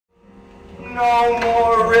No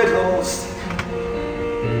more riddles,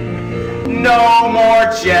 no more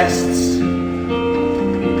jests,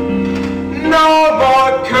 no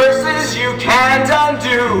more curses you can't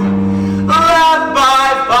undo, left by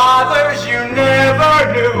fathers you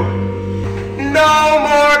never knew. No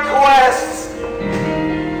more quests,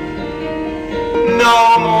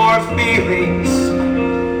 no more feelings,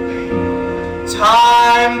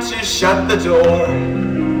 time to shut the door.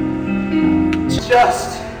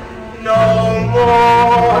 Just no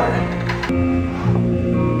more.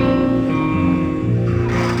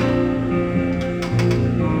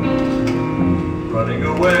 Running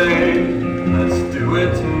away, let's do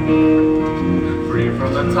it. Free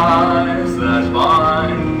from the ties that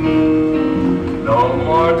bind. No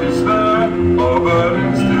more despair or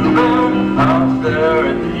burdens to bear out there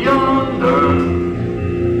in the yonder.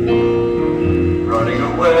 Running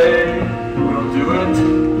away, we'll do it.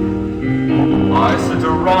 Why sit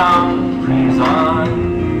around resigned?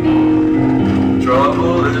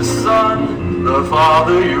 Trouble is, son, the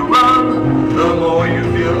farther you run, the more you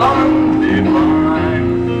feel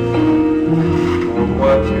undefined. For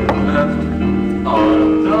what you've left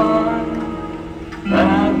undone,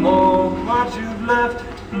 and more what you've left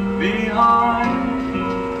behind.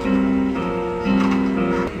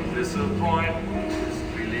 Disappointment,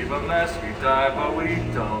 we leave a mess, we die but we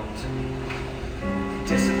don't.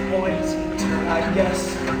 Disappoint, turn I guess,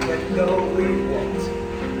 but no we won't.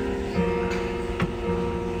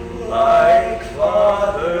 Like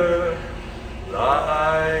father,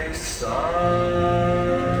 like son.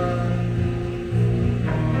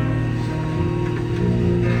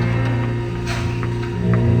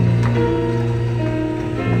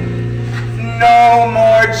 No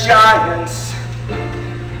more giants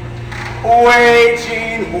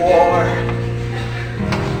waging war.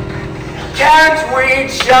 Can't we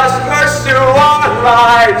just pursue our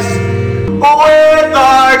lives with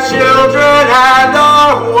our children and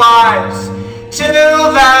our wives till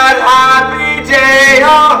that happy day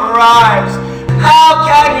arrives? How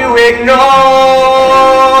can you ignore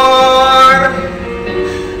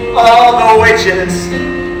all the witches,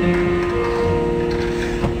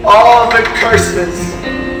 all the curses,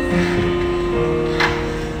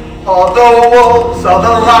 all the wolves, all the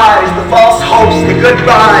lies, the false hopes, the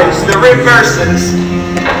goodbyes, the reverses?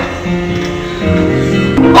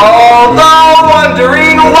 Although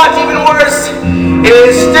wondering what even worse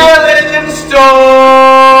is still in store.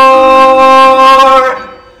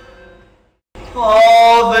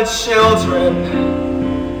 All the children,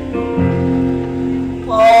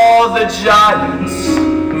 all the giants,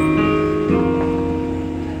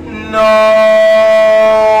 no.